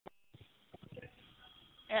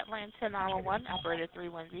Atlanta 911, operator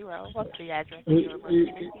 310. What's the address of your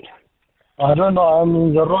emergency? I don't know. I'm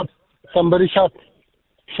in the road. Somebody shot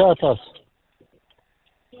us.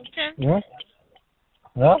 Houston? Yeah?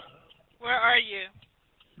 Yeah? Where are you?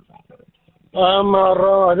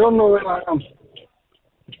 I don't know where I am.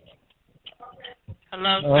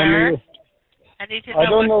 Hello, sir. I need to know I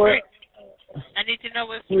don't know what street. I need to know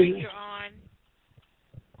what street you're on.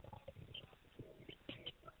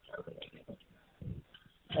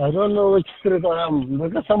 I don't know which street I am.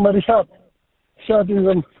 Because somebody shot in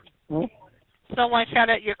them. Huh? Someone shot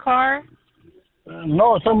at your car?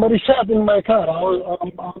 No, somebody shot in my car.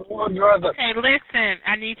 I'm driver. Okay, listen.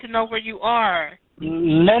 I need to know where you are.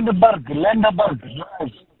 Lindbergh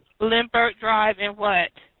Drive. Lindbergh Drive and what?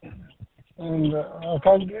 And I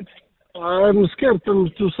can't get. I'm scared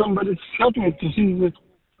to somebody shot me to see this.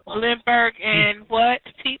 Lindbergh and what?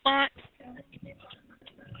 Piedmont?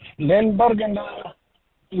 Lindbergh and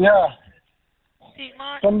yeah.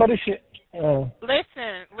 Piedmont? Somebody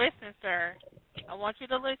Listen, sir. I want you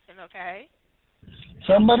to listen, okay?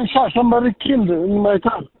 Somebody killed in my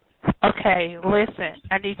car. Okay, listen.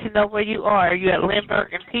 I need to know where you are. Are you at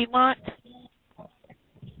Lindbergh and Piedmont?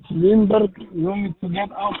 Lindbergh, you need to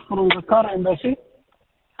get out from the car and that's it?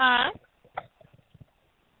 Huh?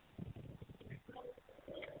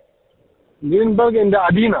 Lindbergh and the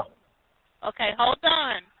Adina. Okay, hold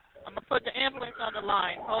on. I'm going to put the ambulance on the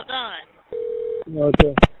line. Hold on.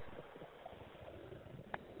 Okay.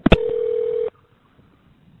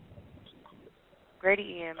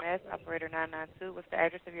 Grady EMS, operator 992. What's the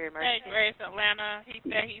address of your emergency? Hey, Grace, Atlanta. He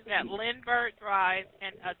said he's at Lindbergh Drive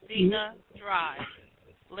and Adina Drive.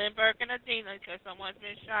 Lindbergh and Adina, because someone's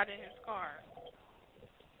been shot in his car.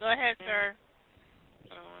 Go ahead, sir.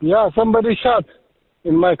 Yeah, somebody shot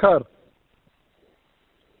in my car.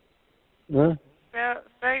 Huh?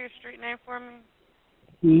 Spell your street name for me.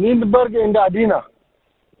 Lindbergh and Adina.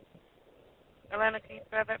 Atlanta, can you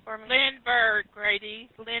spell that for me? Lindbergh, Grady.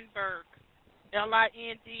 Lindbergh. Lindbergh.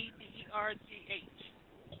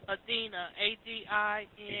 Adina,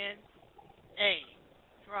 Adina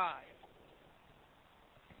Drive.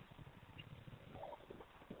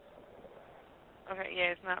 Okay,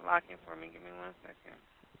 yeah, it's not locking for me. Give me 1 second.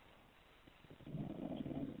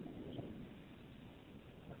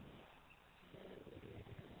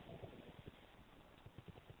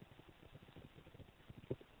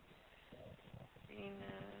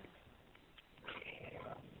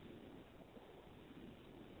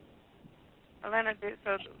 Atlanta, did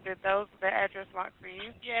the address lock for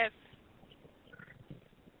you? Yes.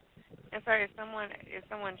 And sorry, is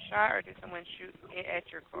someone shot or did someone shoot at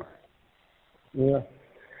your car? Yeah.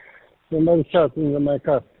 Somebody shot in my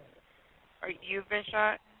car. Or you've been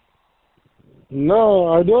shot? No,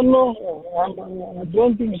 I don't know. I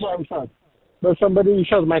don't think so I'm shot. But somebody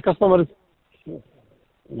shot. My customer.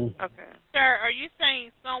 Okay. Sir, are you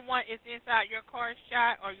saying someone is inside your car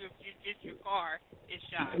shot or just your car is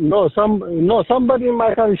shot? No, somebody in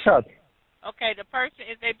my car is shot. Okay, the person,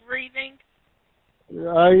 is they breathing?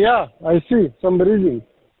 Yeah, I see some breathing.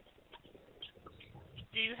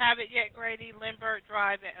 Do you have it yet, Grady? Lindbergh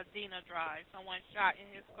Drive and Adina Drive. Someone shot in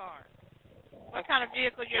his car. What kind of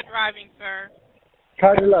vehicle you're driving, sir?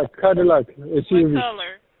 Cadillac. SUV. What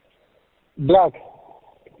color? Black.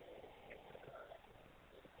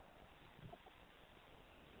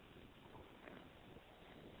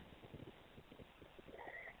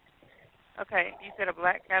 Okay, you said a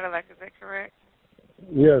black Cadillac, is that correct?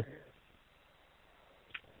 Yes.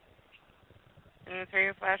 And turn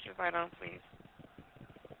your flashers light on, please.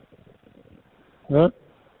 Huh?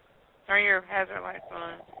 Turn your hazard lights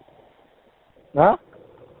on. Huh?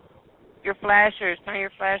 Turn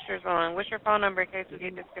your flashers on. What's your phone number in case we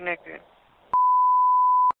get disconnected?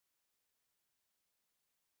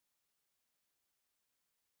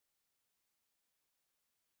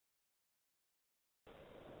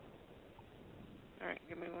 All right,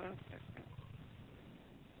 give me 1 second.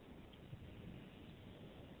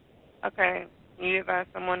 Okay, you advise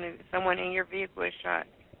someone in your vehicle is shot.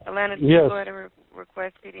 Atlanta, can you go ahead and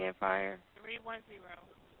request PD and fire? 310.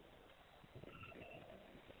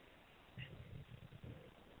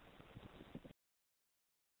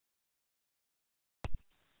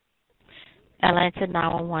 Atlanta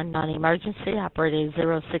 911 non-emergency, operator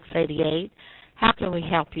 0688. How can we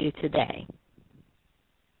help you today?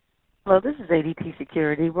 Hello, this is ADT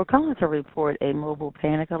Security. We're calling to report a mobile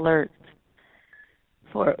panic alert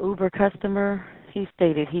for an Uber customer. He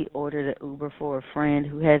stated he ordered an Uber for a friend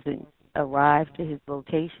who hasn't arrived to his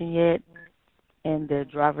location yet, and the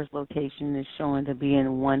driver's location is showing to be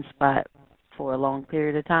in one spot for a long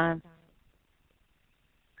period of time.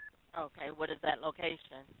 Okay, what is that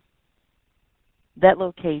location? That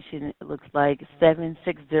location, it looks like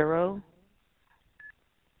 760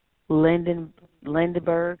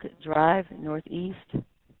 Lindbergh Drive, Northeast.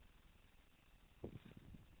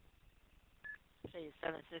 Say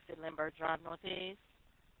 760 Lindbergh Drive, Northeast.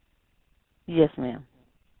 Yes, ma'am.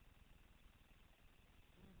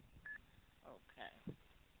 Okay.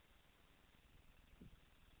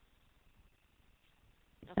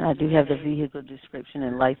 And I do have the vehicle description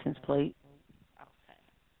and license plate. Okay.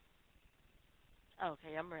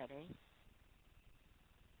 Okay, I'm ready.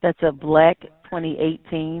 That's a black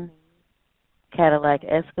 2018 Cadillac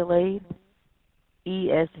Escalade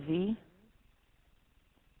ESV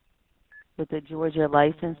with a Georgia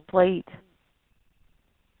license plate.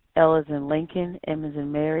 L as in Lincoln, M as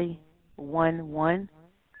in Mary, 11089.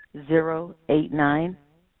 Okay,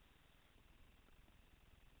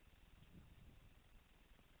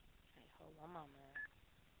 hold one moment.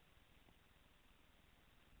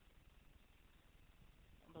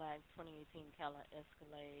 Black 2018 Cadillac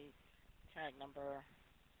Escalade, tag number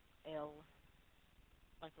L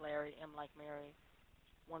like Larry, M like Mary,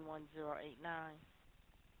 11089.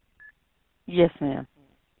 Yes, ma'am.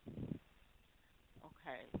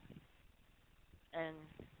 Okay. And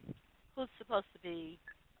who's supposed to be,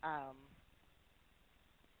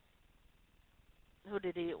 who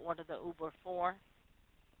did he order the Uber for?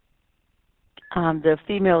 The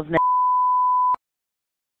female's name.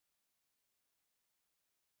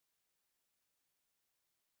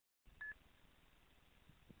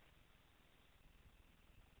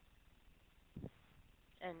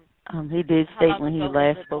 And He did how state long when he ago was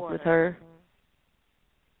last it spoke with ordered?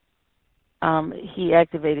 her. He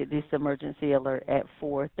activated this emergency alert at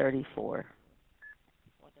 4:34. 4:34.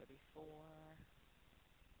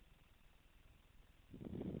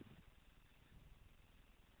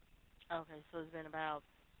 Okay, so it's been about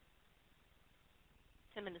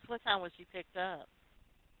 10 minutes. What time was she picked up?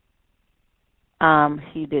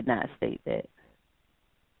 He did not state that.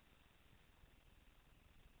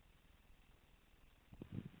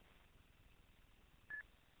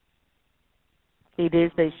 He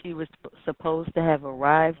did say she was supposed to have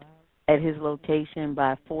arrived at his location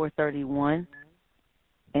by 4:31,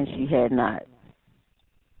 and she had not.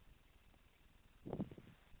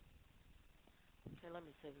 Okay, let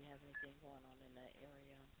me see if we have anything going on in that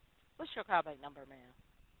area. What's your callback number, ma'am?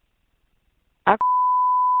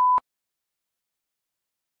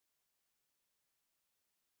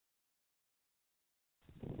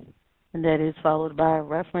 And that is followed by a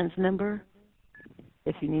reference number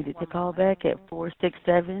if you needed to call back at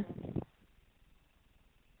 467-5975.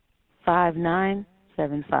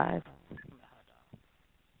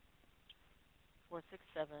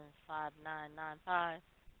 467-5995.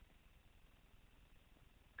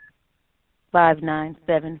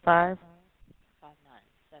 5975.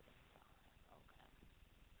 5975. Okay.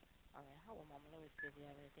 All right, hold on a moment. Let me see if we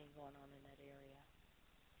have anything going on in that area.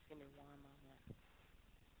 Just give me one moment.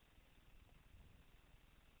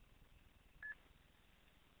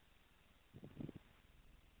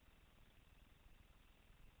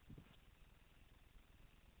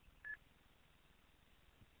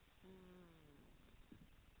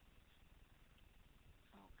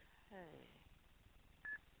 Okay.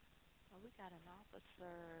 Well, we got an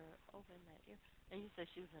officer over in that area. And you said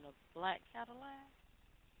she was in a black Cadillac?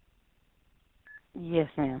 Yes,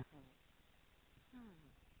 ma'am.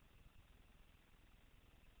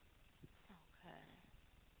 Okay.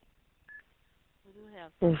 We do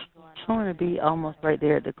have It's something going on. trying to be almost right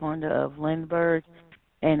there at the corner of Lindbergh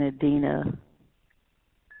and Adina. Okay,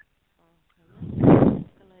 let's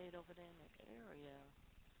escalate over there in that area.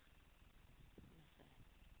 Let me see.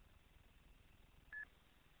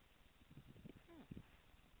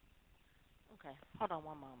 Okay, hold on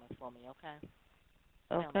one moment for me, okay?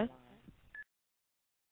 Stay on the Okay. line.